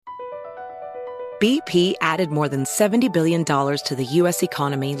BP added more than $70 billion to the U.S.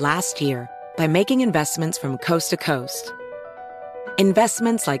 economy last year by making investments from coast to coast.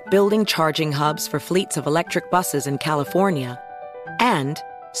 Investments like building charging hubs for fleets of electric buses in California and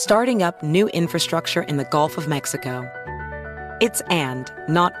starting up new infrastructure in the Gulf of Mexico. It's and,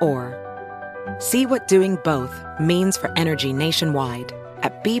 not or. See what doing both means for energy nationwide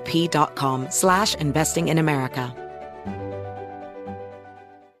at bp.com/investing in America.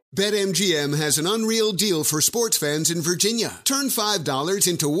 BetMGM has an unreal deal for sports fans in Virginia. Turn $5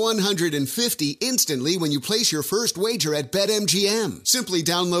 into $150 instantly when you place your first wager at BetMGM. Simply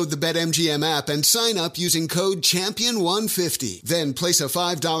download the BetMGM app and sign up using code CHAMPION150. Then place a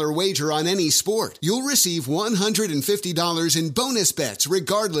 $5 wager on any sport. You'll receive $150 in bonus bets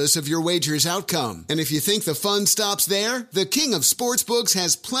regardless of your wager's outcome. And if you think the fun stops there, the King of Sportsbooks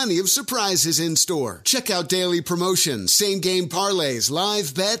has plenty of surprises in store. Check out daily promotions, same-game parlays,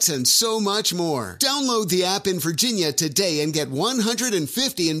 live bets, and so much more. Download the app in Virginia today and get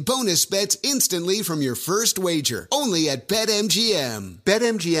 $150 in bonus bets instantly from your first wager. Only at BetMGM.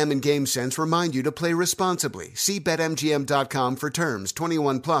 BetMGM and GameSense remind you to play responsibly. See BetMGM.com for terms.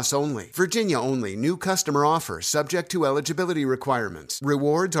 21 plus only. Virginia only. New customer offer subject to eligibility requirements.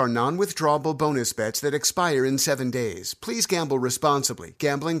 Rewards are non-withdrawable bonus bets that expire in 7 days. Please gamble responsibly.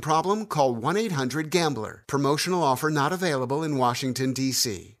 Gambling problem? Call 1-800-GAMBLER. Promotional offer not available in Washington,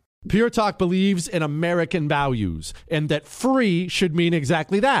 D.C. Pure Talk believes in American values and that free should mean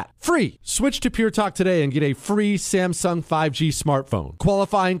exactly that. Free. Switch to Pure Talk today and get a free Samsung 5G smartphone.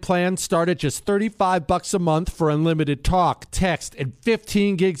 Qualifying plans start at just $35 a month for unlimited talk, text, and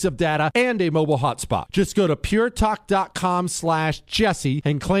 15 gigs of data and a mobile hotspot. Just go to puretalk.com/Jesse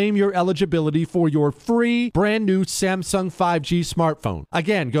and claim your eligibility for your free brand new Samsung 5G smartphone.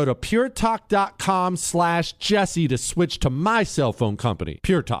 Again, go to puretalk.com/Jesse to switch to my cell phone company,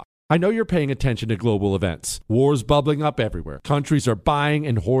 Pure Talk. I know you're paying attention to global events. Wars bubbling up everywhere. Countries are buying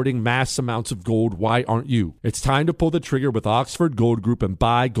and hoarding mass amounts of gold. Why aren't you? It's time to pull the trigger with Oxford Gold Group and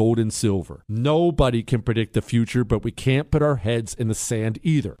buy gold and silver. Nobody can predict the future, but we can't put our heads in the sand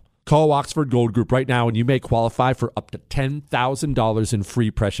either. Call Oxford Gold Group right now and you may qualify for up to $10,000 in free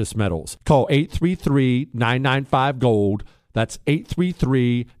precious metals. Call 833-995-GOLD. That's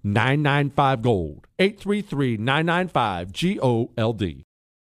 833-995-GOLD. 833-995-GOLD.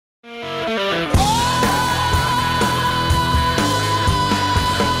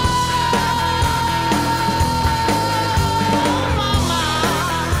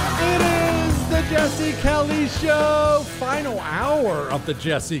 Jesse Kelly Show, final hour of the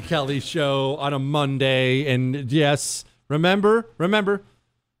Jesse Kelly Show on a Monday. And yes, remember,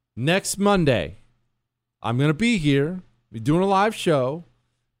 next Monday, I'm going to be here, be doing a live show,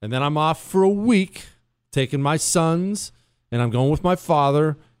 and then I'm off for a week, taking my sons, and I'm going with my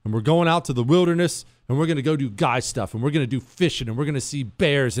father, and we're going out to the wilderness, and we're going to go do guy stuff, and we're going to do fishing, and we're going to see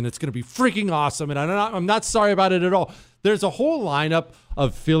bears, and it's going to be freaking awesome, and I'm not sorry about it at all. There's a whole lineup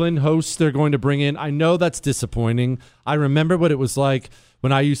of fill-in hosts they're going to bring in. I know that's disappointing. I remember what it was like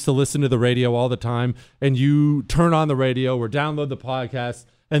when I used to listen to the radio all the time, and you turn on the radio or download the podcast,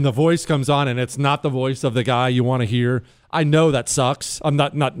 and the voice comes on, and it's not the voice of the guy you want to hear. I know that sucks. I'm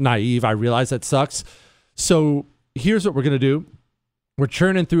not naive. I realize that sucks. So here's what we're going to do. We're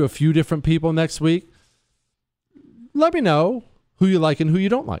churning through a few different people next week. Let me know who you like and who you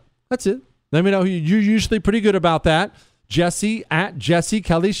don't like. That's it. Let me know. You're usually pretty good about that. Jesse at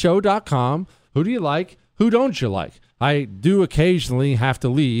jessekellyshow.com. Who do you like? Who don't you like? I do occasionally have to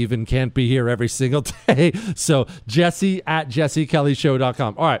leave and can't be here every single day. So Jesse at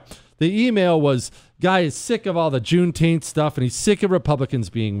jessekellyshow.com. All right. The email was, guy is sick of all the Juneteenth stuff and he's sick of Republicans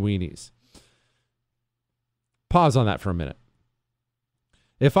being weenies. Pause on that for a minute.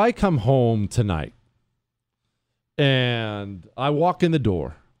 If I come home tonight and I walk in the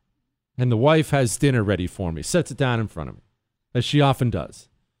door and the wife has dinner ready for me, sets it down in front of me, as she often does.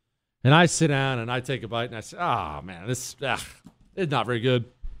 And I sit down and I take a bite and I say, oh, man, this it's not very good.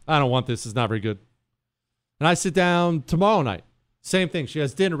 I don't want this. It's not very good. And I sit down tomorrow night. Same thing. She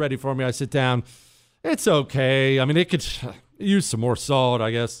has dinner ready for me. I sit down. It's okay. I mean, it could use some more salt, I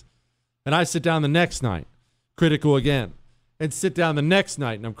guess. And I sit down the next night, critical again. And sit down the next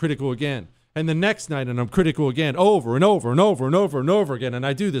night and I'm critical again. And the next night and I'm critical again, over and over and over and over and over again. And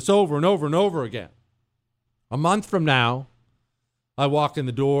I do this over and over and over again. A month from now, I walk in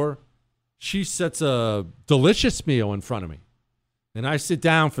the door. She sets a delicious meal in front of me. And I sit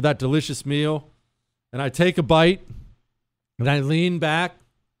down for that delicious meal. And I take a bite. And I lean back.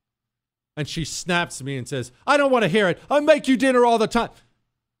 And she snaps at me and says, I don't want to hear it. I make you dinner all the time.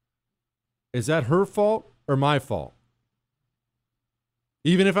 Is that her fault or my fault?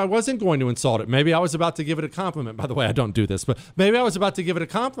 Even if I wasn't going to insult it, maybe I was about to give it a compliment. By the way, I don't do this, but maybe I was about to give it a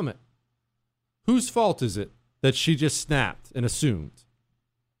compliment. Whose fault is it that she just snapped and assumed?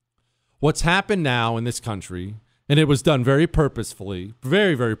 What's happened now in this country, and it was done very purposefully,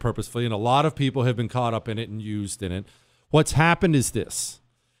 very, very purposefully, and a lot of people have been caught up in it and used in it. What's happened is this.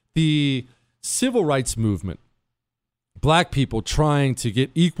 The civil rights movement, black people trying to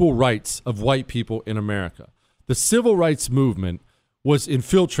get equal rights of white people in America. The civil rights movement was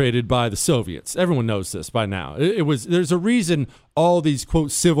infiltrated by the Soviets. Everyone knows this by now. There's a reason all these,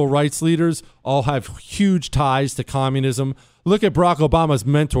 quote, civil rights leaders all have huge ties to communism. Look at Barack Obama's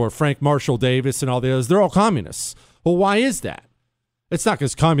mentor, Frank Marshall Davis, and all the others. They're all communists. Well, why is that? It's not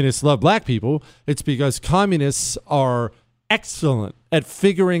because communists love black people. It's because communists are excellent at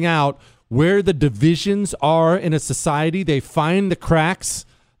figuring out where the divisions are in a society. They find the cracks,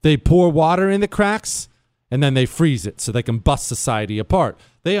 they pour water in the cracks, and then they freeze it so they can bust society apart.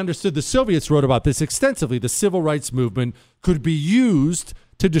 They understood, the Soviets wrote about this extensively, the civil rights movement could be used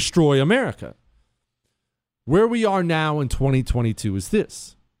to destroy America. Where we are now in 2022 is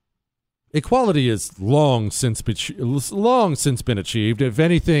this. Equality is long since been achieved. If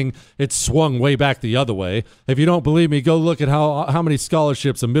anything, it's swung way back the other way. If you don't believe me, go look at how many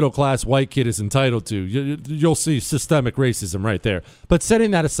scholarships a middle-class white kid is entitled to. You'll see systemic racism right there. But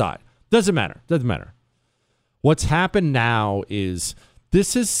setting that aside, doesn't matter. What's happened now is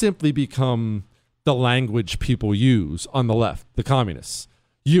this has simply become the language people use on the left, the communists.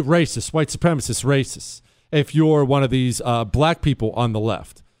 You racist, white supremacist, racist. If you're one of these black people on the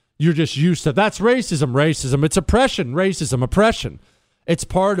left, you're just used to that's racism. It's oppression, racism, oppression. It's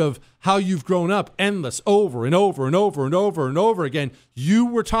part of how you've grown up, endless, over and over and over and over and over again. You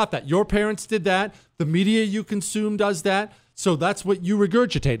were taught that. Your parents did that. The media you consume does that. So that's what you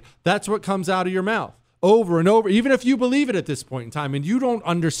regurgitate. That's what comes out of your mouth over and over, even if you believe it at this point in time. And you don't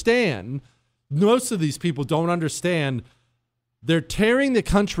understand, most of these people don't understand, they're tearing the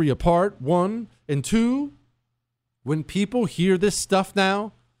country apart, one. And two, when people hear this stuff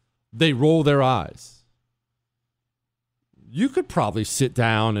now, they roll their eyes. You could probably sit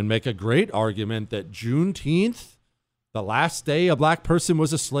down and make a great argument that Juneteenth, the last day a black person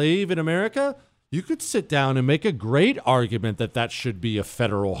was a slave in America, you could sit down and make a great argument that that should be a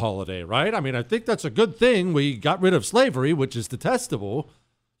federal holiday, right? I mean, I think that's a good thing. We got rid of slavery, which is detestable.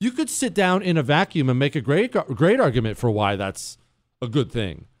 You could sit down in a vacuum and make a great argument for why that's a good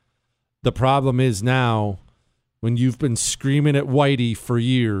thing. The problem is now, when you've been screaming at Whitey for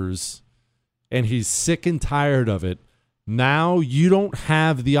years and he's sick and tired of it, now you don't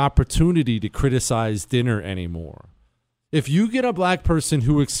have the opportunity to criticize dinner anymore. If you get a black person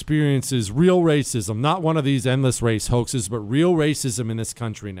who experiences real racism, not one of these endless race hoaxes, but real racism in this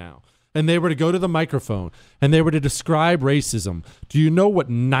country now, and they were to go to the microphone and they were to describe racism, do you know what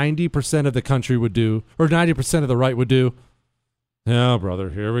 90% of the country would do, or 90% of the right would do? Yeah,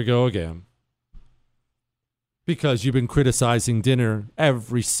 brother, here we go again. Because you've been criticizing dinner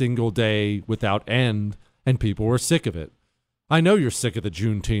every single day without end, and people were sick of it. I know you're sick of the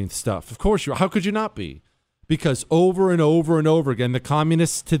Juneteenth stuff. Of course you are. How could you not be? Because over and over and over again, the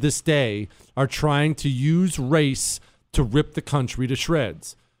communists to this day are trying to use race to rip the country to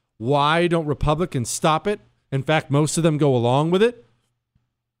shreds. Why don't Republicans stop it? In fact, most of them go along with it.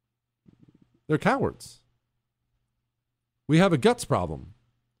 They're cowards. We have a guts problem.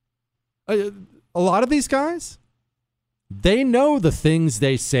 A lot of these guys, they know the things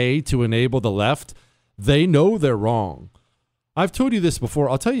they say to enable the left. They know they're wrong. I've told you this before.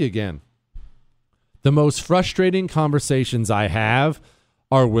 I'll tell you again. The most frustrating conversations I have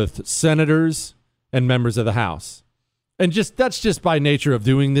are with senators and members of the House. And that's just by nature of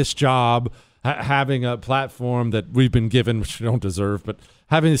doing this job, having a platform that we've been given, which we don't deserve, but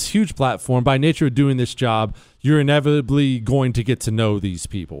having this huge platform, by nature of doing this job, you're inevitably going to get to know these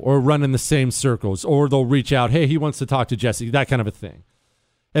people or run in the same circles, or they'll reach out, hey, he wants to talk to Jesse, that kind of a thing.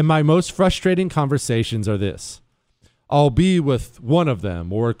 And my most frustrating conversations are this. I'll be with one of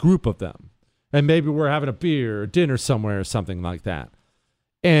them or a group of them, and maybe we're having a beer or dinner somewhere or something like that.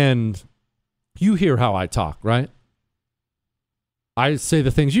 And you hear how I talk, right? I say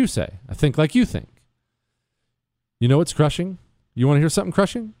the things you say. I think like you think. You know what's crushing? You want to hear something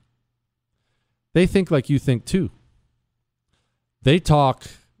crushing? They think like you think too. They talk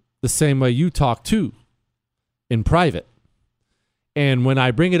the same way you talk too, in private. And when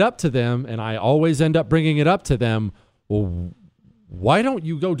I bring it up to them, and I always end up bringing it up to them, well, why don't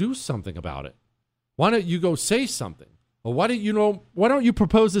you go do something about it? Why don't you go say something? Well, why don't you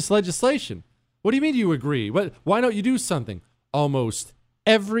propose this legislation? What do you mean you agree? Why don't you do something? Almost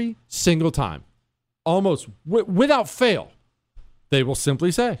every single time, almost without fail, They will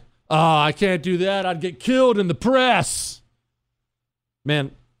simply say, I can't do that. I'd get killed in the press.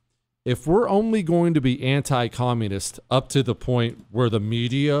 Man, if we're only going to be anti-communist up to the point where the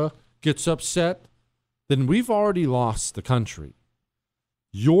media gets upset, then we've already lost the country.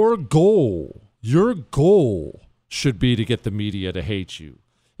 Your goal should be to get the media to hate you.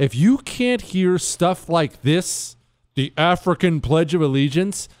 If you can't hear stuff like this, the African Pledge of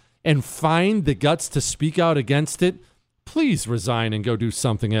Allegiance, and find the guts to speak out against it, please resign and go do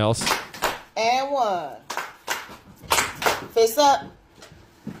something else. And one. Face up.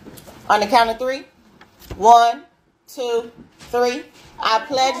 On the count of 3. 1, 2, 3. I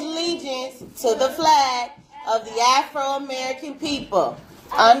pledge allegiance to the flag of the Afro-American people.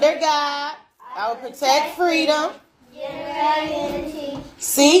 Under God, I will protect freedom,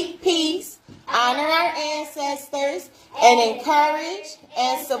 seek peace, honor our ancestors, and encourage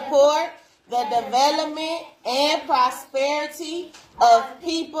and support the development and prosperity of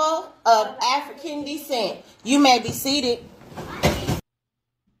people of African descent. You may be seated.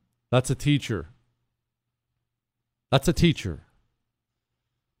 That's a teacher. That's a teacher.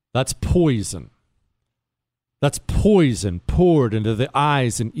 That's poison. That's poison poured into the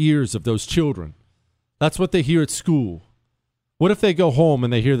eyes and ears of those children. That's what they hear at school. What if they go home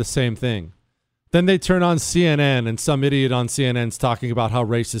and they hear the same thing? Then they turn on CNN and some idiot on CNN's talking about how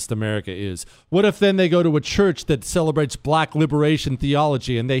racist America is. What if then they go to a church that celebrates black liberation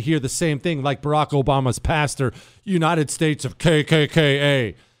theology and they hear the same thing like Barack Obama's pastor, United States of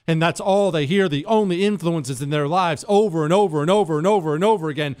KKKA. And that's all they hear, the only influences in their lives over and over and over and over and over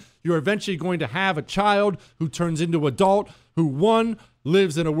again. You're eventually going to have a child who turns into adult who, 1,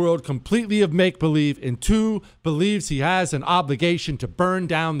 lives in a world completely of make-believe, and 2, believes he has an obligation to burn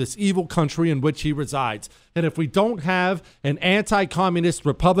down this evil country in which he resides. And if we don't have an anti-communist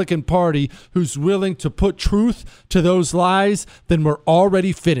Republican Party who's willing to put truth to those lies, then we're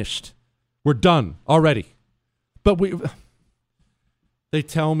already finished. We're done already. But they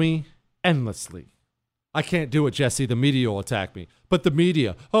tell me endlessly, I can't do it, Jesse. The media will attack me. But the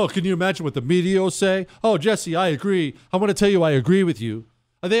media, can you imagine what the media will say? Oh, Jesse, I agree. I want to tell you I agree with you.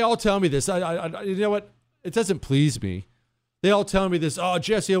 They all tell me this. You know what? It doesn't please me. They all tell me this. Oh,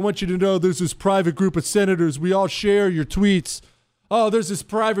 Jesse, I want you to know there's this private group of senators. We all share your tweets. Oh, there's this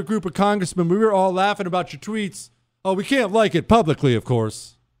private group of congressmen. We were all laughing about your tweets. Oh, we can't like it publicly, of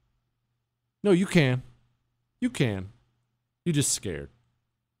course. No, you can. You can. You're just scared.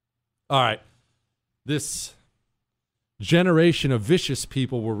 All right. This generation of vicious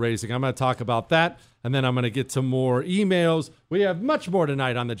people we're raising, I'm going to talk about that, and then I'm going to get to more emails. We have much more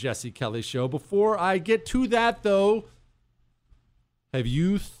tonight on the Jesse Kelly Show. Before I get to that, though, have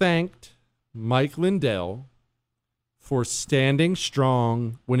you thanked Mike Lindell for standing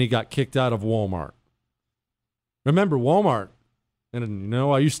strong when he got kicked out of Walmart? Remember, Walmart, and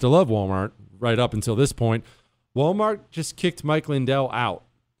I used to love Walmart right up until this point. Walmart just kicked Mike Lindell out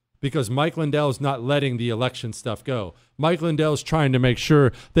because Mike Lindell's not letting the election stuff go. Mike Lindell's trying to make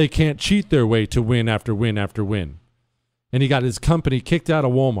sure they can't cheat their way to win after win after win. And he got his company kicked out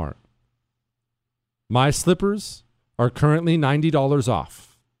of Walmart. My slippers are currently $90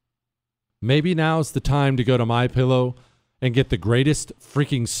 off. Maybe now's the time to go to MyPillow and get the greatest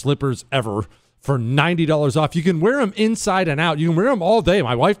freaking slippers ever for $90 off. You can wear them inside and out. You can wear them all day.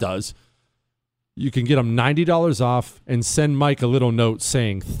 My wife does. You can get them $90 off and send Mike a little note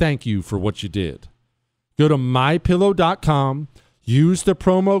saying thank you for what you did. Go to MyPillow.com, use the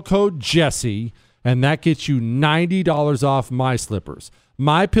promo code Jesse, and that gets you $90 off my slippers.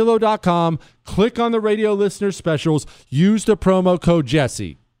 MyPillow.com, click on the radio listener specials, use the promo code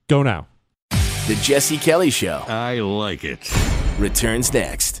Jesse. Go now. The Jesse Kelly Show. I like it. Returns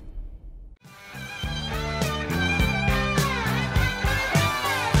next.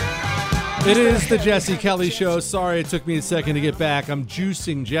 It is the Jesse Kelly Show. Sorry it took me a second to get back. I'm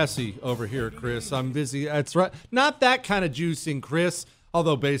juicing Jesse over here, Chris. I'm busy. That's right. Not that kind of juicing, Chris,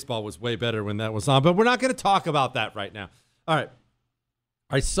 although baseball was way better when that was on. But we're not going to talk about that right now. All right.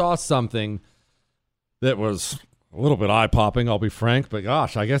 I saw something that was a little bit eye-popping, I'll be frank. But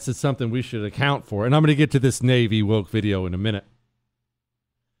gosh, I guess it's something we should account for. And I'm going to get to this Navy woke video in a minute.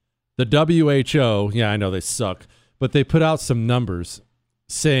 The WHO, yeah, I know they suck, but they put out some numbers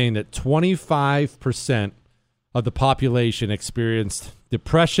saying that 25% of the population experienced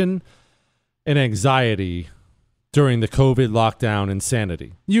depression and anxiety during the COVID lockdown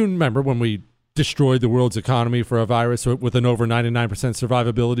insanity. You remember when we destroyed the world's economy for a virus with an over 99%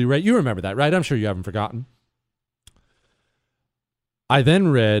 survivability rate? You remember that, right? I'm sure you haven't forgotten. I then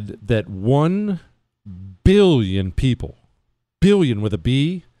read that 1 billion people, billion with a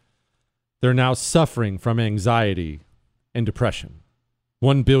B, they're now suffering from anxiety and depression.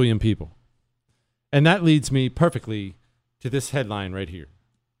 1 billion people. And that leads me perfectly to this headline right here.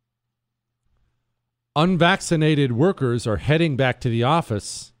 Unvaccinated workers are heading back to the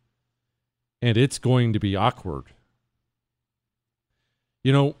office, and it's going to be awkward.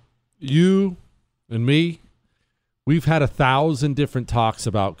 You know, you and me, we've had 1,000 different talks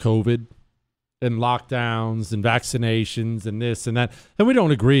about COVID and lockdowns and vaccinations and this and that. And we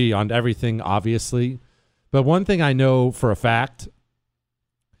don't agree on everything, obviously. But one thing I know for a fact,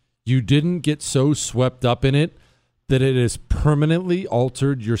 you didn't get so swept up in it that it has permanently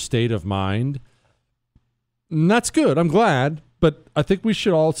altered your state of mind. And that's good. I'm glad. But I think we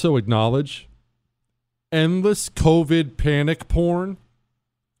should also acknowledge endless COVID panic porn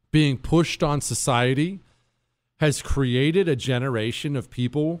being pushed on society has created a generation of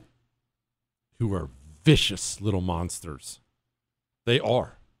people who are vicious little monsters. They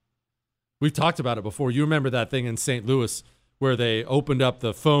are. We've talked about it before. You remember that thing in St. Louis where they opened up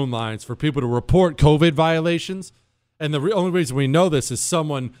the phone lines for people to report COVID violations? And the only reason we know this is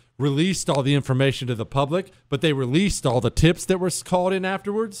someone released all the information to the public, but they released all the tips that were called in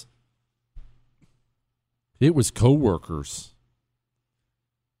afterwards. It was coworkers,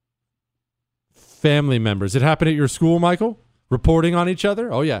 family members. It happened at your school, Michael? Reporting on each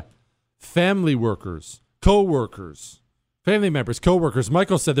other? Oh, yeah. Family workers, coworkers, family members, coworkers.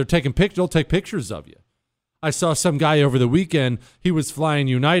 Michael said they'll take pictures of you. I saw some guy over the weekend. He was flying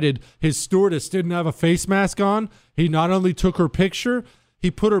United. His stewardess didn't have a face mask on. He not only took her picture, he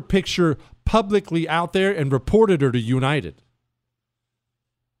put her picture publicly out there and reported her to United.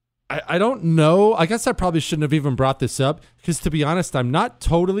 I don't know. I guess I probably shouldn't have even brought this up because, to be honest, I'm not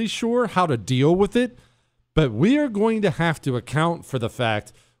totally sure how to deal with it. But we are going to have to account for the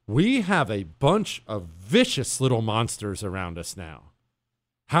fact we have a bunch of vicious little monsters around us now.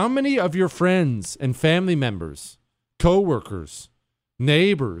 How many of your friends and family members, coworkers,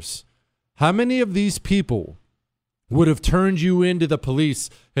 neighbors, how many of these people would have turned you into the police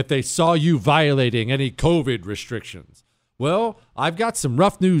if they saw you violating any COVID restrictions? Well, I've got some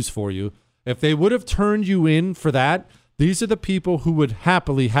rough news for you. If they would have turned you in for that, these are the people who would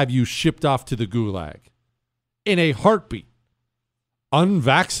happily have you shipped off to the gulag in a heartbeat.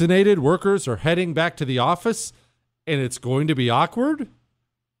 Unvaccinated workers are heading back to the office, and it's going to be awkward?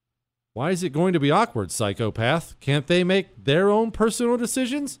 Why is it going to be awkward, psychopath? Can't they make their own personal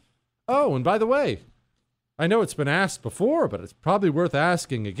decisions? Oh, and by the way, I know it's been asked before, but it's probably worth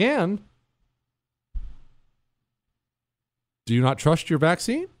asking again. Do you not trust your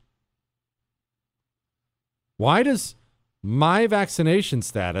vaccine? Why does my vaccination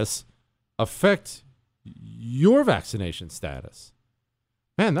status affect your vaccination status?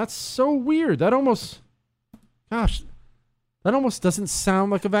 Man, that's so weird. That almost doesn't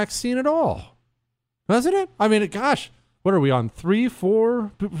sound like a vaccine at all. Doesn't it? I mean, gosh, what are we on?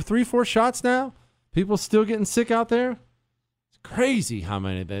 3-4 shots now? People still getting sick out there? It's crazy how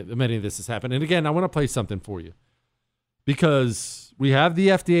many of this has happened. And again, I want to play something for you because we have the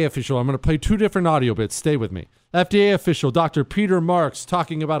FDA official. I'm going to play 2 different audio bits. Stay with me. FDA official Dr. Peter Marks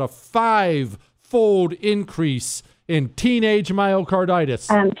talking about a 5-fold increase in teenage myocarditis.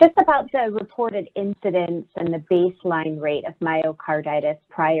 Just about the reported incidence and the baseline rate of myocarditis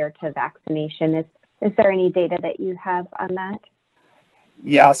prior to vaccination. Is there any data that you have on that?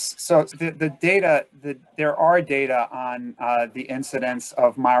 Yes. So the data, there are data on the incidence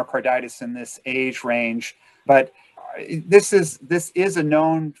of myocarditis in this age range, but this is a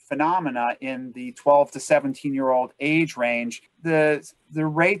known phenomena in the 12 to 17-year-old age range. The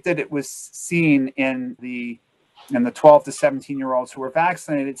rate that it was seen in the 12 to 17-year-olds who were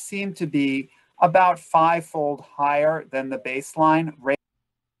vaccinated seemed to be about 5-fold higher than the baseline rate.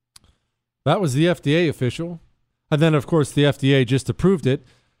 That was the FDA official. And then, of course, the FDA just approved it.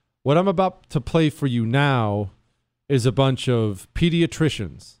 What I'm about to play for you now is a bunch of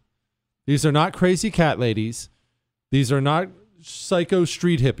pediatricians. These are not crazy cat ladies. These are not psycho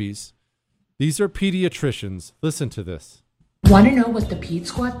street hippies. These are pediatricians. Listen to this. Want to know what the Ped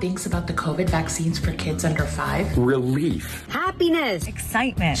Squad thinks about the COVID vaccines for kids under 5? Relief. Happiness.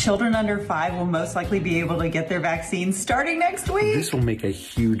 Excitement. Children under 5 will most likely be able to get their vaccines starting next week. This will make a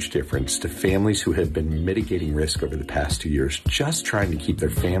huge difference to families who have been mitigating risk over the past 2 years, just trying to keep their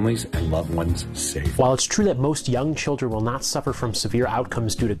families and loved ones safe. While it's true that most young children will not suffer from severe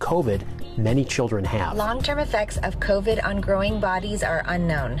outcomes due to COVID, many children have. Long-term effects of COVID on growing bodies are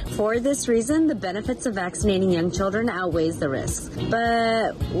unknown. For this reason, the benefits of vaccinating young children outweighs the risks.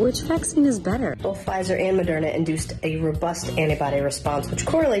 But which vaccine is better? Both Pfizer and Moderna induced a robust antibody response, which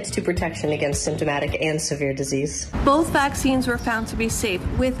correlates to protection against symptomatic and severe disease. Both vaccines were found to be safe,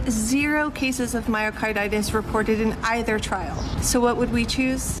 with 0 cases of myocarditis reported in either trial. So what would we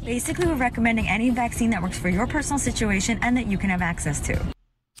choose? Basically, we're recommending any vaccine that works for your personal situation and that you can have access to.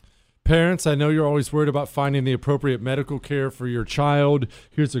 Parents, I know you're always worried about finding the appropriate medical care for your child.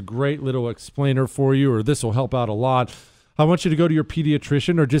 Here's a great little explainer for you, or this will help out a lot. I want you to go to your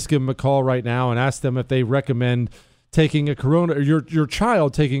pediatrician or just give them a call right now and ask them if they recommend taking a your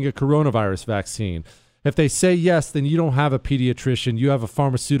child taking a coronavirus vaccine. If they say yes, then you don't have a pediatrician. You have a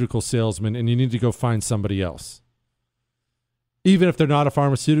pharmaceutical salesman, and you need to go find somebody else. Even if they're not a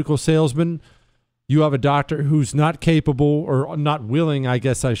pharmaceutical salesman, you have a doctor who's not capable or not willing, I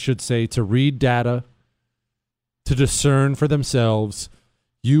guess I should say, to read data, to discern for themselves.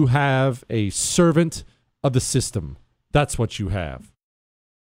 You have a servant of the system. That's what you have.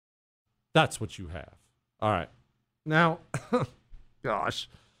 That's what you have. All right. Now, gosh,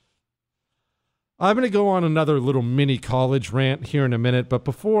 I'm going to go on another little mini college rant here in a minute. But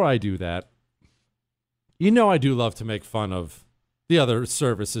before I do that, you know I do love to make fun of the other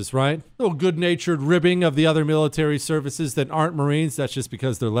services, right? A little good-natured ribbing of the other military services that aren't Marines. That's just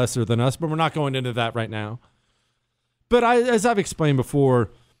because they're lesser than us, but we're not going into that right now. But as I've explained before,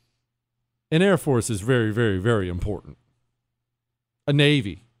 an Air Force is very, very, very important. A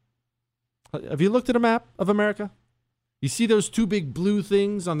Navy. Have you looked at a map of America? You see those 2 big blue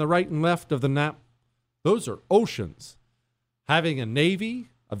things on the right and left of the map? Those are oceans. Having a Navy,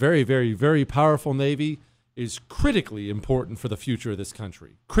 a very, very, very powerful Navy, is critically important for the future of this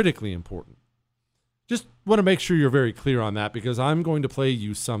country. Critically important. Just want to make sure you're very clear on that, because I'm going to play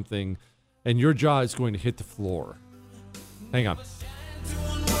you something and your jaw is going to hit the floor. Hang on.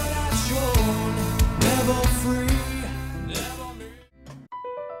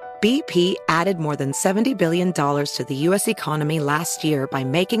 BP added more than $70 billion to the U.S. economy last year by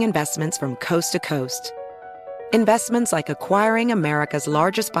making investments from coast to coast. Investments like acquiring America's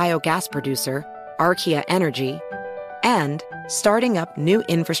largest biogas producer, Archaea Energy, and starting up new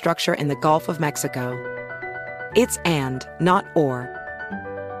infrastructure in the Gulf of Mexico. It's and, not or.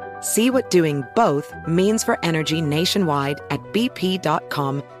 See what doing both means for energy nationwide at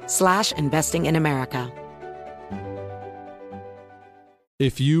bp.com/investing in America.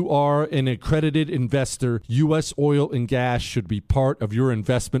 If you are an accredited investor, U.S. oil and gas should be part of your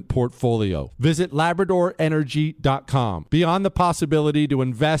investment portfolio. Visit LabradorEnergy.com. Beyond the possibility to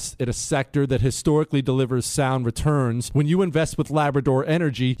invest in a sector that historically delivers sound returns, when you invest with Labrador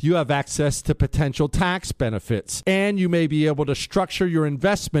Energy, you have access to potential tax benefits, and you may be able to structure your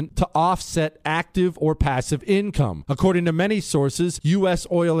investment to offset active or passive income. According to many sources, U.S.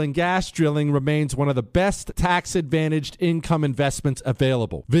 oil and gas drilling remains one of the best tax-advantaged income investments available.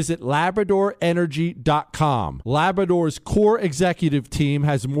 Visit LabradorEnergy.com. Labrador's core executive team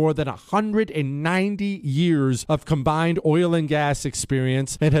has more than 190 years of combined oil and gas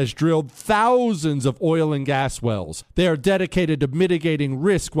experience and has drilled thousands of oil and gas wells. They are dedicated to mitigating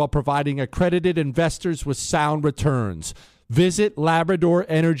risk while providing accredited investors with sound returns. Visit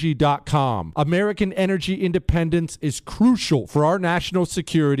LabradorEnergy.com. American energy independence is crucial for our national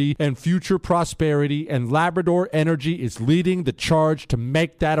security and future prosperity, and Labrador Energy is leading the charge to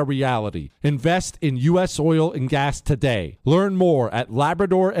make that a reality. Invest in U.S. oil and gas today. Learn more at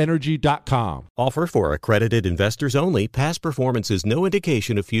LabradorEnergy.com. Offer for accredited investors only. Past performance is no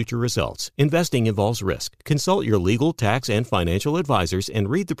indication of future results. Investing involves risk. Consult your legal, tax, and financial advisors and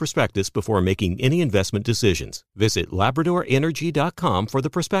read the prospectus before making any investment decisions. Visit LabradorEnergy.com for the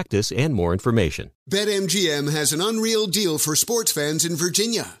prospectus and more information. BetMGM has an unreal deal for sports fans in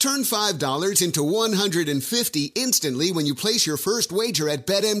Virginia. Turn $5 into $150 instantly when you place your first wager at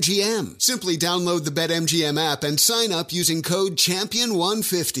BetMGM. Simply download the BetMGM app and sign up using code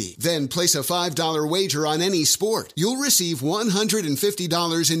CHAMPION150. Then place a $5 wager on any sport. You'll receive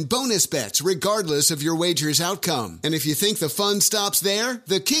 $150 in bonus bets regardless of your wager's outcome. And if you think the fun stops there,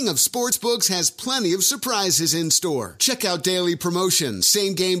 the King of Sportsbooks has plenty of surprises in store. Check out daily promotions,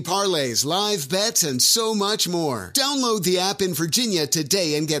 same-game parlays, live bets, and so much more. Download the app in Virginia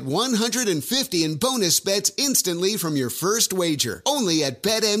today and get $150 in bonus bets instantly from your first wager. Only at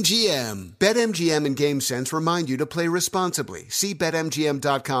BetMGM. BetMGM and GameSense remind you to play responsibly. See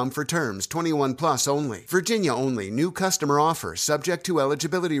BetMGM.com for terms. 21 plus only. Virginia only. New customer offer. Subject to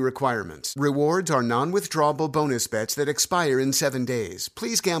eligibility requirements. Rewards are non-withdrawable bonus bets that expire in 7 days.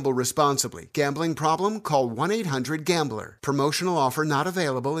 Please gamble responsibly. Gambling problem? Call 1-800-GAMBLER. Promotional offer not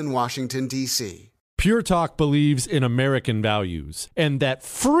available in Washington, D.C. Pure Talk believes in American values, and that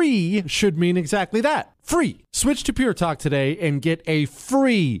free should mean exactly that. Free. Switch to Pure Talk today and get a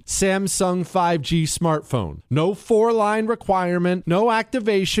free Samsung 5G smartphone. No 4-line requirement, no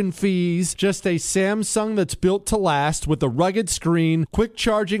activation fees, just a Samsung that's built to last with a rugged screen, quick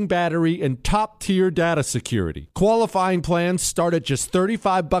charging battery, and top-tier data security. Qualifying plans start at just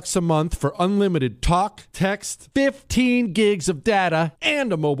 $35 a month for unlimited talk, text, 15 gigs of data,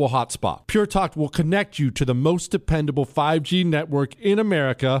 and a mobile hotspot. Pure Talk will connect you to the most dependable 5G network in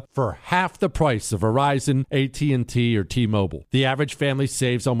America for half the price of Verizon, AT&T, or T-Mobile. The average family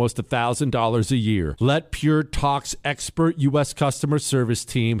saves almost $1,000 a year. Let Pure Talk's expert U.S. customer service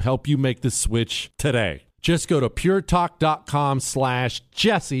team help you make the switch today. Just go to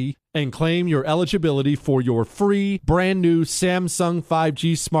puretalk.com/Jesse and claim your eligibility for your free brand new Samsung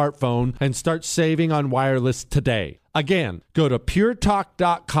 5G smartphone and start saving on wireless today. Again, go to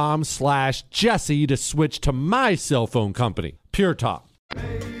puretalk.com/Jesse to switch to my cell phone company, Pure Talk.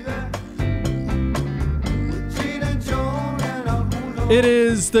 It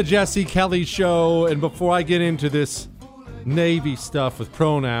is the Jesse Kelly Show, and before I get into this Navy stuff with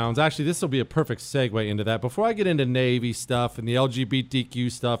pronouns, actually this will be a perfect segue into that. Before I get into Navy stuff and the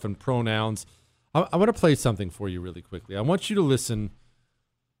LGBTQ stuff and pronouns, I want to play something for you really quickly. I want you to listen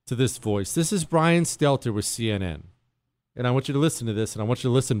to this voice. This is Brian Stelter with CNN, and I want you to listen to this, and I want you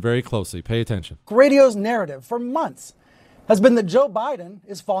to listen very closely. Pay attention. Radio's narrative for months has been that Joe Biden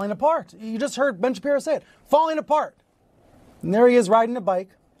is falling apart. You just heard Ben Shapiro say it, falling apart. And there he is riding a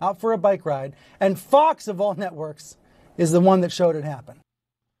bike, out for a bike ride. And Fox, of all networks, is the one that showed it happen.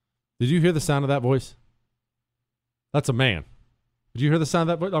 Did you hear the sound of that voice? That's a man. Did you hear the sound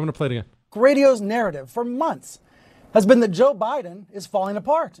of that voice? I'm going to play it again. Radio's narrative for months has been that Joe Biden is falling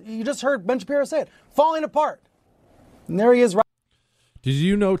apart. You just heard Ben Shapiro say it, falling apart. And there he is. Did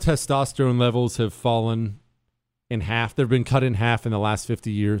you know testosterone levels have fallen in half? They've been cut in half in the last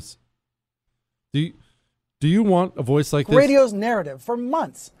 50 years. Do you want a voice like this? Radio's narrative for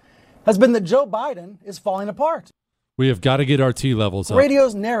months has been that Joe Biden is falling apart. We have got to get our T levels up.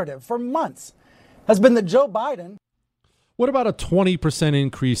 Radio's narrative for months has been that Joe Biden. What about a 20%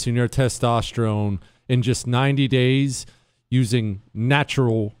 increase in your testosterone in just 90 days using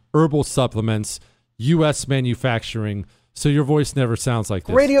natural herbal supplements, U.S. manufacturing, so your voice never sounds like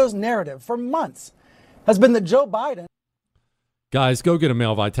this? Radio's narrative for months has been that Joe Biden. Guys, go get a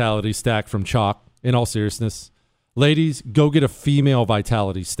male vitality stack from Chalk. In all seriousness, ladies, go get a female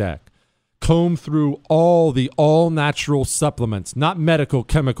vitality stack. Comb through all the all-natural supplements, not medical,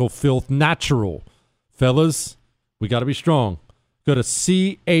 chemical filth, natural. Fellas, we got to be strong. Go to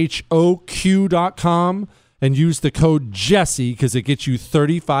CHOQ.com and use the code Jesse because it gets you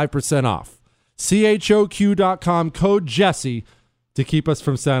 35% off. CHOQ.com, code Jesse, to keep us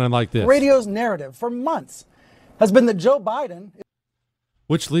from sounding like this. Radio's narrative for months has been that Joe Biden.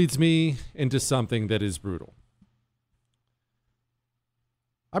 Which leads me into something that is brutal.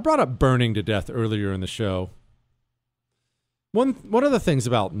 I brought up burning to death earlier in the show. One of the things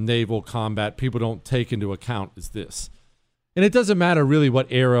about naval combat people don't take into account is this. And it doesn't matter really what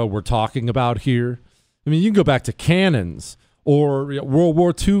era we're talking about here. I mean, you can go back to cannons or World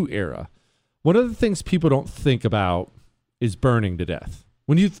War II era. One of the things people don't think about is burning to death.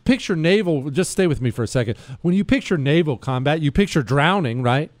 When you picture naval, just stay with me for a second. When you picture naval combat, you picture drowning,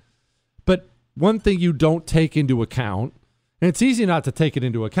 right? But one thing you don't take into account, and it's easy not to take it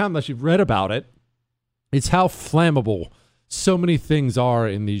into account unless you've read about it, is how flammable so many things are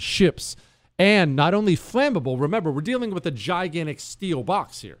in these ships. And not only flammable, remember, we're dealing with a gigantic steel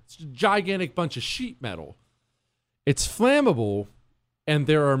box here. It's a gigantic bunch of sheet metal. It's flammable, and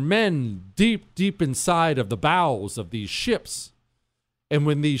there are men deep, deep inside of the bowels of these ships. And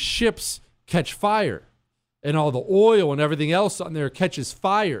when these ships catch fire and all the oil and everything else on there catches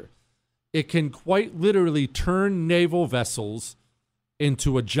fire, it can quite literally turn naval vessels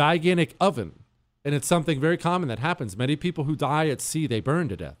into a gigantic oven. And it's something very common that happens. Many people who die at sea, they burn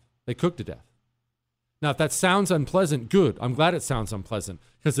to death. They cook to death. Now, if that sounds unpleasant, good. I'm glad it sounds unpleasant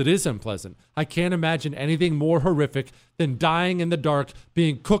because it is unpleasant. I can't imagine anything more horrific than dying in the dark,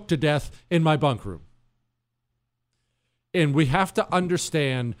 being cooked to death in my bunk room. And we have to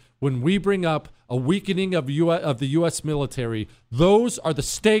understand when we bring up a weakening of the U.S. military, those are the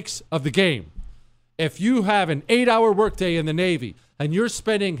stakes of the game. If you have an 8-hour workday in the Navy and you're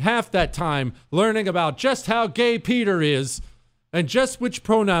spending half that time learning about just how gay Peter is and just which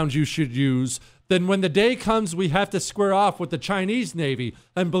pronouns you should use, then when the day comes we have to square off with the Chinese Navy,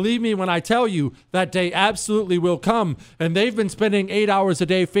 and believe me when I tell you, that day absolutely will come, and they've been spending 8 hours a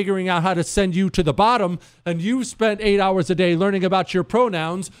day figuring out how to send you to the bottom, and you've spent 8 hours a day learning about your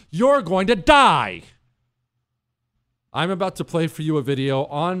pronouns, you're going to die. I'm about to play for you a video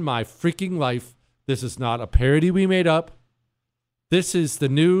on my freaking life This is not a parody we made up. This is the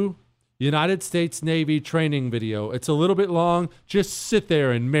new United States Navy training video. It's a little bit long. Just sit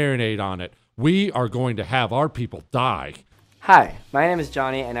there and marinate on it. We are going to have our people die. Hi, my name is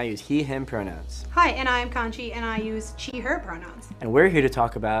Johnny, and I use he, him pronouns. Hi, and I'm Kanchi, and I use she, her pronouns. And we're here to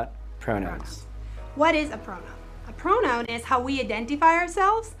talk about pronouns. What is a pronoun? A pronoun is how we identify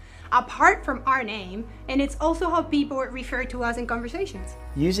ourselves apart from our name, and it's also how people refer to us in conversations.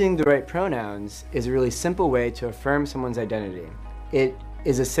 Using the right pronouns is a really simple way to affirm someone's identity. It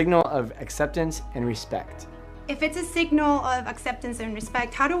is a signal of acceptance and respect. If it's a signal of acceptance and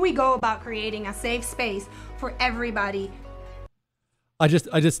respect, how do we go about creating a safe space for everybody? I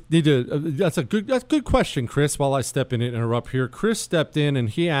just need to. That's a good question, Chris. While I step in and interrupt here, Chris stepped in and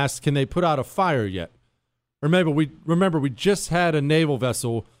he asked, "Can they put out a fire yet?" Remember, we just had a naval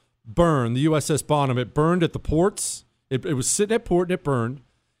vessel burn, the USS Bonham. It burned at the ports. It was sitting at port and it burned.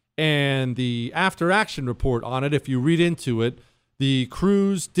 And the after action report on it, if you read into it, the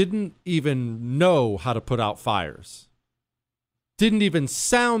crews didn't even know how to put out fires. Didn't even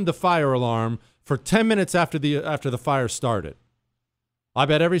sound the fire alarm for 10 minutes after the fire started. I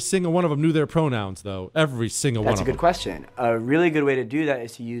bet every single one of them knew their pronouns, though. Every single one of them. That's a good question. A really good way to do that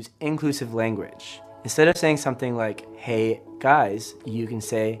is to use inclusive language. Instead of saying something like, hey guys, you can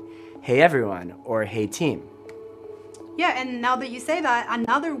say, hey everyone, or hey team. Yeah, and now that you say that,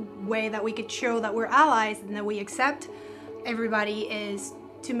 another way that we could show that we're allies and that we accept everybody is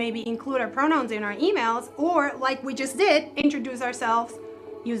to maybe include our pronouns in our emails, or like we just did, introduce ourselves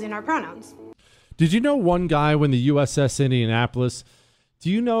using our pronouns. Did you know one guy when the USS Indianapolis, do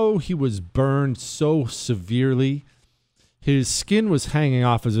you know he was burned so severely? His skin was hanging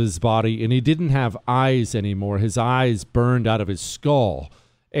off of his body and he didn't have eyes anymore. His eyes burned out of his skull.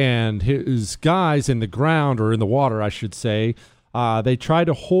 And his guys in the ground, or in the water, I should say, they tried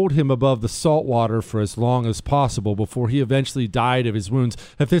to hold him above the salt water for as long as possible before he eventually died of his wounds.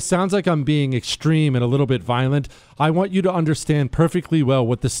 If this sounds like I'm being extreme and a little bit violent, I want you to understand perfectly well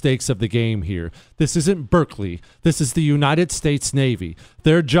what the stakes of the game here. This isn't Berkeley. This is the United States Navy.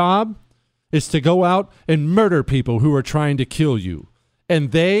 Their job is to go out and murder people who are trying to kill you.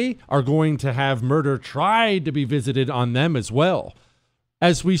 And they are going to have murder tried to be visited on them as well.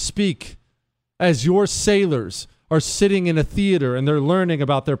 As we speak, as your sailors are sitting in a theater and they're learning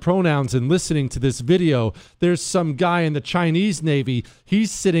about their pronouns and listening to this video, there's some guy in the Chinese Navy. He's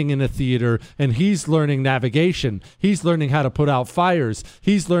sitting in a theater and he's learning navigation. He's learning how to put out fires.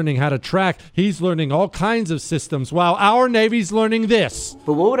 He's learning how to track. He's learning all kinds of systems while our Navy's learning this.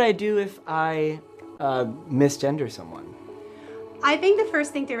 But what would I do if I misgender someone? I think the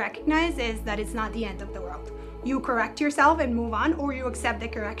first thing to recognize is that it's not the end of the world. You correct yourself and move on, or you accept the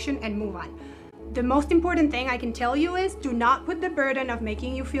correction and move on. The most important thing I can tell you is do not put the burden of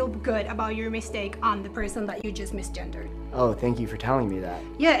making you feel good about your mistake on the person that you just misgendered. Oh, thank you for telling me that.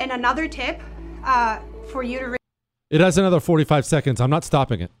 Yeah, and another tip for you to It has another 45 seconds. I'm not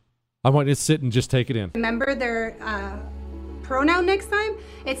stopping it. I want you to sit and just take it in. remember their pronoun next time.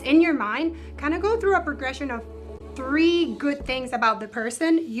 It's in your mind. Kind of go through a progression of 3 good things about the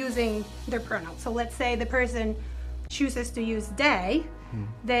person using their pronoun. So let's say the person chooses to use they,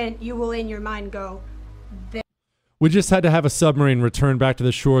 then you will in your mind go, they. We just had to have a submarine return back to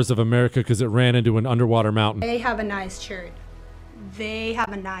the shores of America because it ran into an underwater mountain. They have a nice shirt. They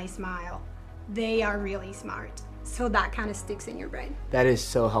have a nice smile. They are really smart. So that kind of sticks in your brain. That is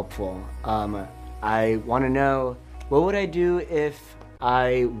so helpful. I want to know, what would I do if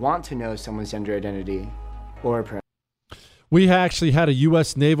I want to know someone's gender identity or pronoun? We actually had a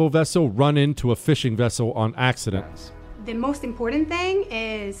U.S. naval vessel run into a fishing vessel on accident. The most important thing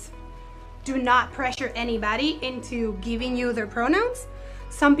is do not pressure anybody into giving you their pronouns.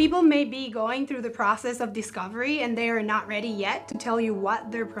 Some people may be going through the process of discovery and they are not ready yet to tell you what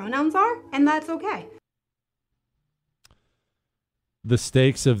their pronouns are, and that's okay. The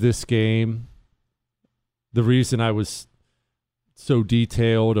stakes of this game, the reason I was so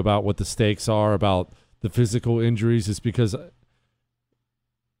detailed about what the stakes are, about the physical injuries, is because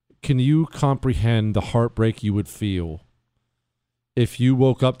can you comprehend the heartbreak you would feel if you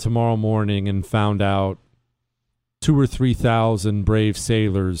woke up tomorrow morning and found out 2,000 or 3,000 brave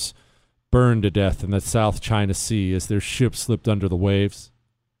sailors burned to death in the South China Sea as their ship slipped under the waves?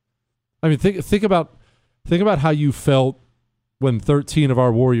 I mean, think about how you felt when 13 of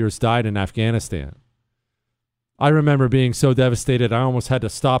our warriors died in Afghanistan. I remember being so devastated I almost had to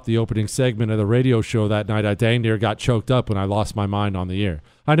stop the opening segment of the radio show that night. I dang near got choked up when I lost my mind on the air.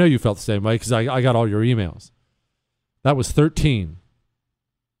 I know you felt the same way because I got all your emails. That was 13.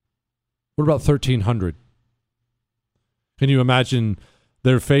 What about 1,300? Can you imagine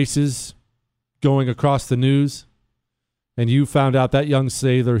their faces going across the news and you found out that young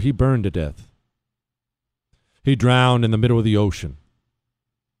sailor, he burned to death. He drowned in the middle of the ocean.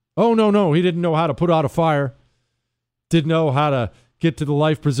 Oh, no, he didn't know how to put out a fire. Didn't know how to get to the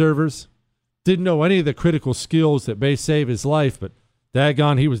life preservers. Didn't know any of the critical skills that may save his life, but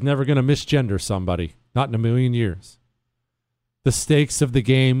daggone, he was never going to misgender somebody. Not in a million years. The stakes of the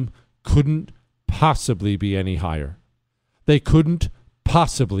game couldn't possibly be any higher. They couldn't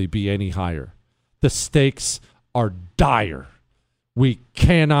possibly be any higher. The stakes are dire. We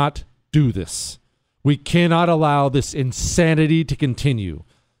cannot do this. We cannot allow this insanity to continue.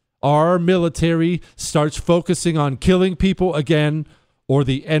 Our military starts focusing on killing people again, or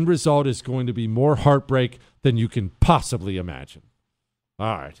the end result is going to be more heartbreak than you can possibly imagine.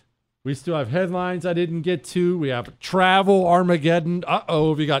 All right. We still have headlines I didn't get to. We have travel Armageddon.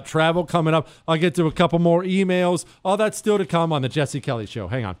 We got travel coming up. I'll get to a couple more emails. All that's still to come on the Jesse Kelly Show.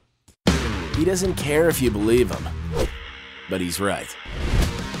 Hang on. He doesn't care if you believe him, but he's right.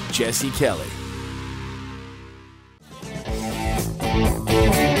 Jesse Kelly.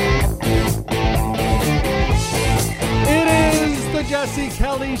 It is the Jesse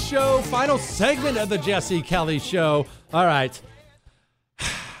Kelly Show. Final segment of the Jesse Kelly Show. All right.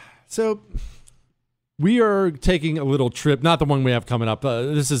 So we are taking a little trip, not the one we have coming up.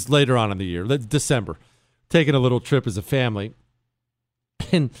 This is later on in the year, December. Taking a little trip as a family.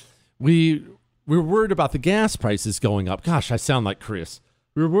 And we were worried about the gas prices going up. Gosh, I sound like Chris.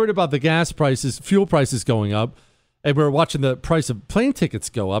 We were worried about the gas prices, fuel prices going up. And we were watching the price of plane tickets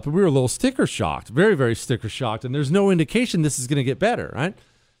go up. And we were a little sticker shocked, very, very sticker shocked. And there's no indication this is going to get better, right?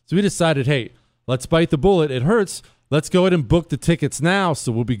 So we decided, hey, let's bite the bullet. It hurts. Let's go ahead and book the tickets now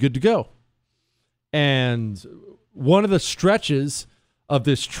so we'll be good to go. And one of the stretches of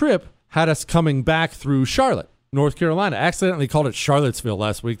this trip had us coming back through Charlotte, North Carolina. I accidentally called it Charlottesville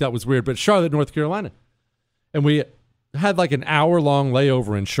last week. That was weird, but Charlotte, North Carolina. And we had like an hour-long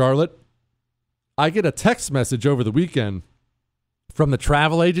layover in Charlotte. I get a text message over the weekend from the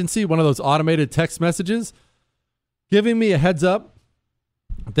travel agency, one of those automated text messages, giving me a heads up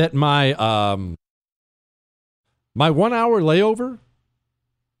that my 1 hour layover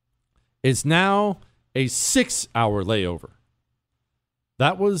is now a 6 hour layover.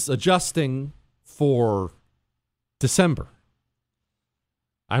 That was adjusting for December.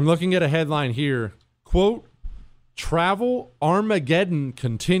 I'm looking at a headline here, quote, travel Armageddon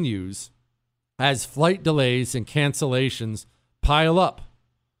continues as flight delays and cancellations pile up.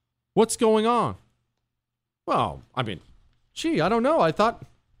 What's going on? Well, I mean, I don't know. I thought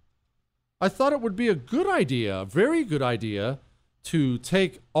it would be a good idea, a very good idea, to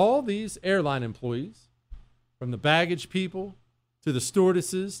take all these airline employees, from the baggage people to the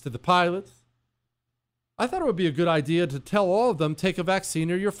stewardesses to the pilots. I thought it would be a good idea to tell all of them, take a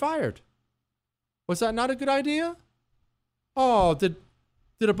vaccine or you're fired. Was that not a good idea? Oh, did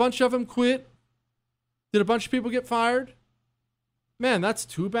a bunch of them quit? Did a bunch of people get fired? Man, that's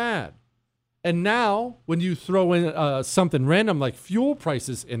too bad. And now, when you throw in something random like fuel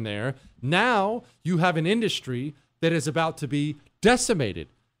prices in there, now you have an industry that is about to be decimated.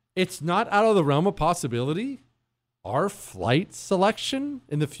 It's not out of the realm of possibility. Our flight selection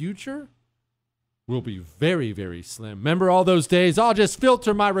in the future will be very, very slim. Remember all those days? I'll just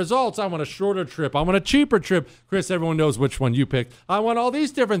filter my results. I want a shorter trip. I want a cheaper trip. Chris, everyone knows which one you picked. I want all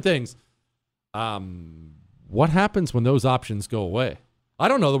these different things. What happens when those options go away? I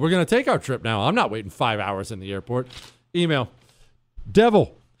don't know that we're going to take our trip now. I'm not waiting 5 hours in the airport. Email.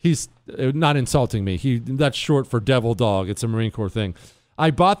 Devil. He's not insulting me. That's short for devil dog. It's a Marine Corps thing.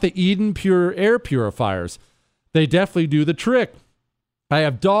 I bought the Eden Pure air purifiers. They definitely do the trick. I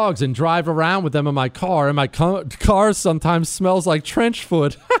have dogs and drive around with them in my car, and my car sometimes smells like trench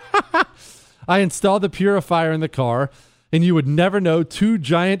foot. I installed the purifier in the car, and you would never know two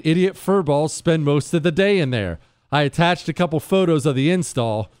giant idiot furballs spend most of the day in there. I attached a couple photos of the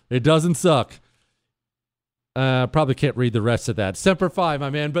install. It doesn't suck. Probably can't read the rest of that. Semper Fi, my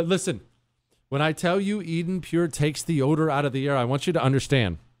man. But listen, when I tell you Eden Pure takes the odor out of the air, I want you to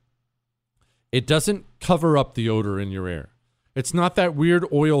understand. It doesn't cover up the odor in your air. It's not that weird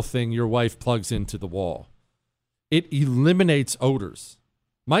oil thing your wife plugs into the wall. It eliminates odors.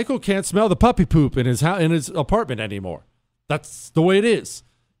 Michael can't smell the puppy poop in his apartment anymore. That's the way it is.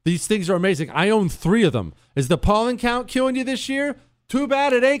 These things are amazing. I own 3 of them. Is the pollen count killing you this year? Too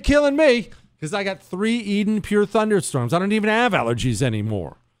bad it ain't killing me, because I got 3 Eden Pure Thunderstorms. I don't even have allergies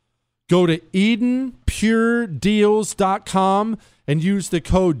anymore. Go to EdenPureDeals.com and use the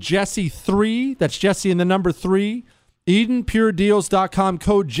code Jesse3. That's Jesse and the number 3. EdenPureDeals.com,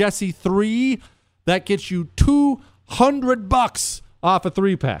 code Jesse3. That gets you $200 off a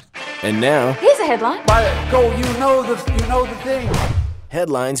 3-pack. And now, Here's a headline. go, you know the thing.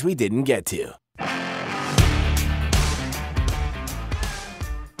 Headlines we didn't get to.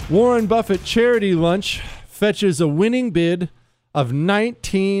 Warren Buffett charity lunch fetches a winning bid of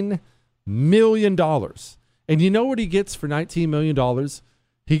 $19 million. And you know what he gets for $19 million?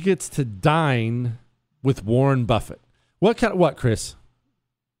 He gets to dine with Warren Buffett. What, Chris?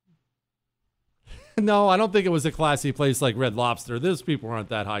 No, I don't think it was a classy place like Red Lobster. Those people aren't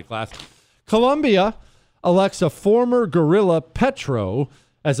that high class. Colombia elects a former guerrilla, Petro,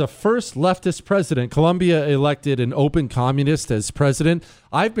 as a first leftist president. Colombia elected an open communist as president.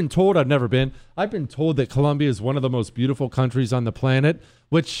 I've been told that Colombia is one of the most beautiful countries on the planet,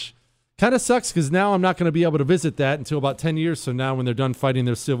 which kind of sucks because now I'm not going to be able to visit that until about 10 years from now when they're done fighting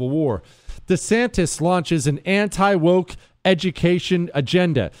their civil war. DeSantis launches an anti-woke education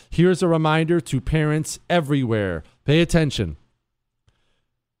agenda. Here's a reminder to parents everywhere. Pay attention.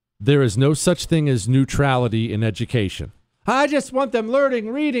 There is no such thing as neutrality in education. I just want them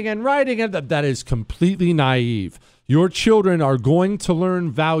learning, reading, and writing. And that is completely naive. Your children are going to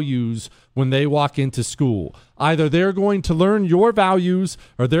learn values when they walk into school. Either they're going to learn your values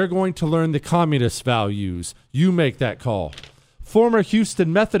or they're going to learn the communist values. You make that call. Former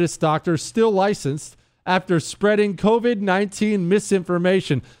Houston Methodist doctor still licensed after spreading COVID-19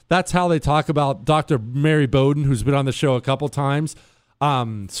 misinformation. That's how they talk about Dr. Mary Bowden, who's been on the show a couple times.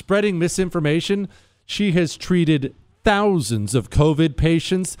 Spreading misinformation. She has treated thousands of COVID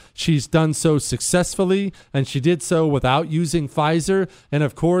patients. She's done so successfully, and she did so without using Pfizer. And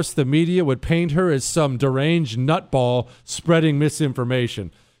of course, the media would paint her as some deranged nutball spreading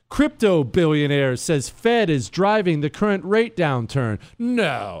misinformation. Crypto billionaire says Fed is driving the current rate downturn.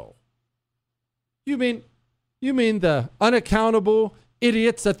 No. You mean the unaccountable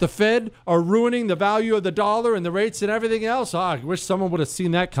idiots at the Fed are ruining the value of the dollar and the rates and everything else? I wish someone would have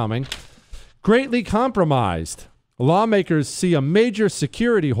seen that coming. Greatly compromised. Lawmakers see a major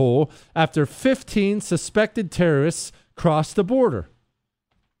security hole after 15 suspected terrorists crossed the border.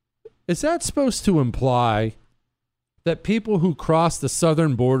 Is that supposed to imply that people who cross the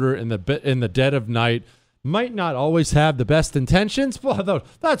southern border in the dead of night might not always have the best intentions? Well,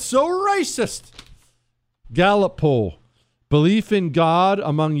 that's so racist. Gallup poll. Belief in God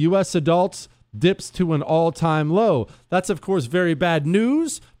among U.S. adults dips to an all-time low. That's, of course, very bad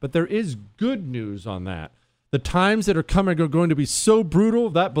news, but there is good news on that. The times that are coming are going to be so brutal,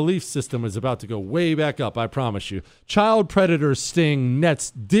 that belief system is about to go way back up, I promise you. Child predator sting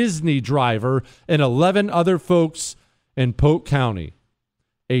nets Disney driver and 11 other folks in Polk County.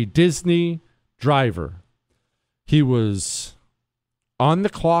 A Disney driver. He was on the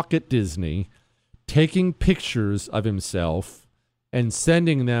clock at Disney, taking pictures of himself and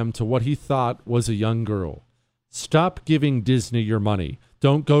sending them to what he thought was a young girl. Stop giving Disney your money.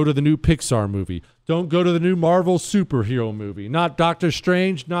 Don't go to the new Pixar movie. Don't go to the new Marvel superhero movie. Not Doctor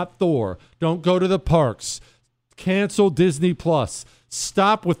Strange, not Thor. Don't go to the parks. Cancel Disney Plus.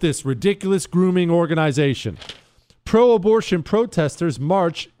 Stop with this ridiculous grooming organization. Pro-abortion protesters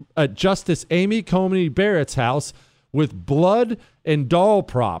march at Justice Amy Coney Barrett's house with blood and doll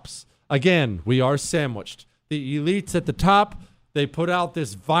props. Again, we are sandwiched. The elites at the top, they put out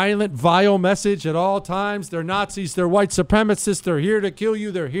this violent, vile message at all times. They're Nazis. They're white supremacists. They're here to kill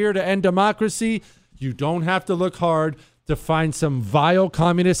you. They're here to end democracy. You don't have to look hard to find some vile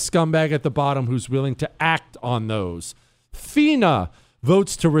communist scumbag at the bottom who's willing to act on those. FINA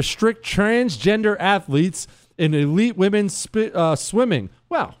votes to restrict transgender athletes in elite women's swimming.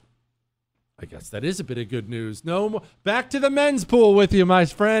 Well, I guess that is a bit of good news. No more. Back to the men's pool with you, my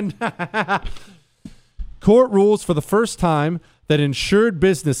friend. Court rules for the first time that insured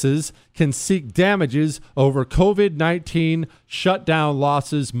businesses can seek damages over COVID-19 shutdown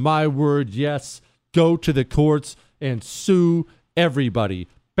losses. My word, yes. Go to the courts and sue everybody.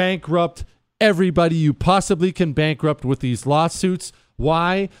 Bankrupt everybody you possibly can bankrupt with these lawsuits.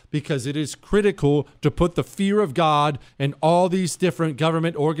 Why? Because it is critical to put the fear of God in all these different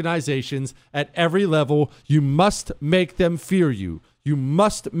government organizations at every level. You must make them fear you. You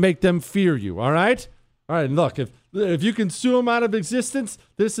must make them fear you, all right? All right, and look, if you can sue them out of existence,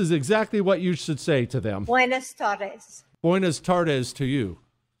 this is exactly what you should say to them. Buenas tardes. Buenas tardes to you.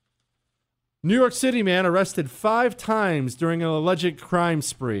 New York City man arrested 5 times during an alleged crime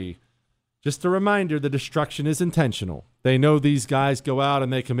spree. Just a reminder, the destruction is intentional. They know these guys go out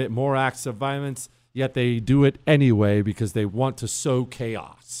and they commit more acts of violence, yet they do it anyway because they want to sow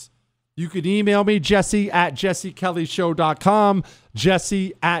chaos. You can email me, Jesse@JesseKellyShow.com,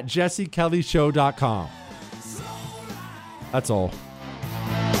 Jesse@JesseKellyShow.com. That's all.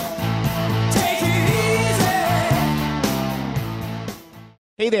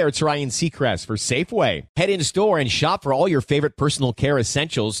 Hey there, it's Ryan Seacrest for Safeway. Head in store and shop for all your favorite personal care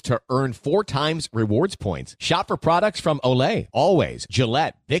essentials to earn 4 times rewards points. Shop for products from Olay, Always,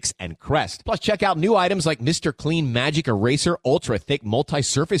 Gillette, Vicks, and Crest. Plus, check out new items like Mr. Clean Magic Eraser Ultra Thick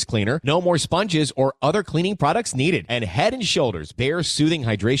Multi-Surface Cleaner. No more sponges or other cleaning products needed. And Head & Shoulders Bare Soothing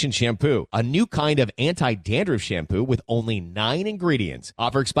Hydration Shampoo, a new kind of anti-dandruff shampoo with only 9 ingredients.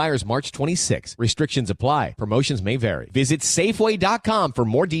 Offer expires March 26. Restrictions apply. Promotions may vary. Visit Safeway.com for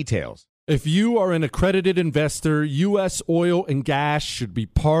more details. If you are an accredited investor, U.S. oil and gas should be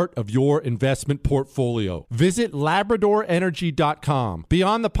part of your investment portfolio. Visit LabradorEnergy.com.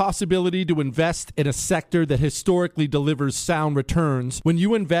 Beyond the possibility to invest in a sector that historically delivers sound returns, when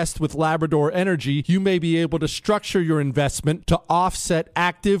you invest with Labrador Energy, you may be able to structure your investment to offset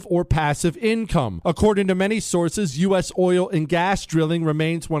active or passive income. According to many sources, U.S. oil and gas drilling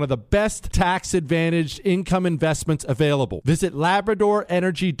remains one of the best tax-advantaged income investments available. Visit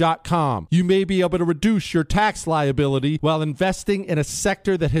LabradorEnergy.com. You may be able to reduce your tax liability while investing in a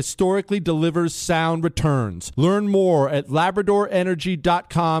sector that historically delivers sound returns. Learn more at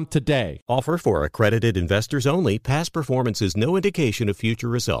LabradorEnergy.com today. Offer for accredited investors only. Past performance is no indication of future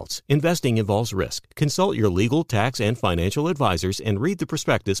results. Investing involves risk. Consult your legal, tax, and financial advisors and read the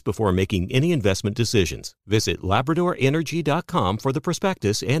prospectus before making any investment decisions. Visit LabradorEnergy.com for the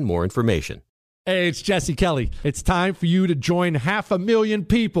prospectus and more information. Hey, it's Jesse Kelly. It's time for you to join 500,000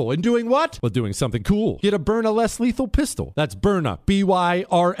 people in doing what? Well, doing something cool. Get a Byrna Less Lethal Pistol. That's Byrna,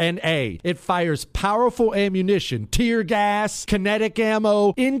 B-Y-R-N-A. It fires powerful ammunition, tear gas, kinetic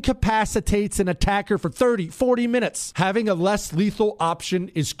ammo, incapacitates an attacker for 30, 40 minutes. Having a less lethal option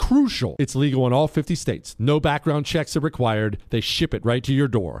is crucial. It's legal in all 50 states. No background checks are required. They ship it right to your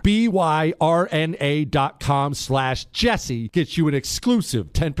door. BYRNA.com/Jesse gets you an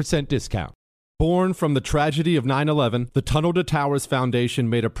exclusive 10% discount. Born from the tragedy of 9/11, the Tunnel to Towers Foundation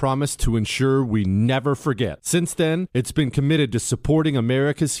made a promise to ensure we never forget. Since then, it's been committed to supporting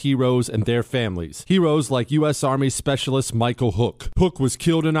America's heroes and their families. Heroes like U.S. Army Specialist Michael Hook. Hook was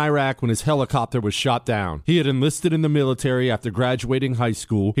killed in Iraq when his helicopter was shot down. He had enlisted in the military after graduating high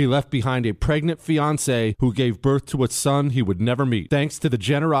school. He left behind a pregnant fiancée who gave birth to a son he would never meet. Thanks to the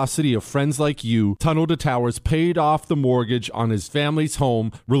generosity of friends like you, Tunnel to Towers paid off the mortgage on his family's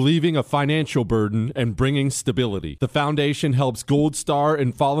home, relieving a financial burden and bringing stability. The foundation helps Gold Star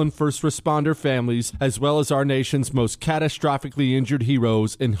and fallen first responder families, as well as our nation's most catastrophically injured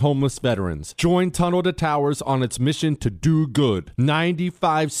heroes and homeless veterans. Join Tunnel to Towers on its mission to do good.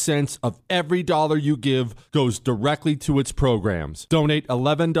 95 cents of every dollar you give goes directly to its programs. Donate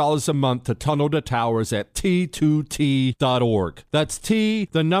 $11 a month to Tunnel to Towers at T2T.org. That's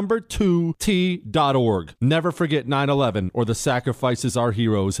T2T.org. Never forget 9/11 or the sacrifices our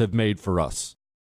heroes have made for us.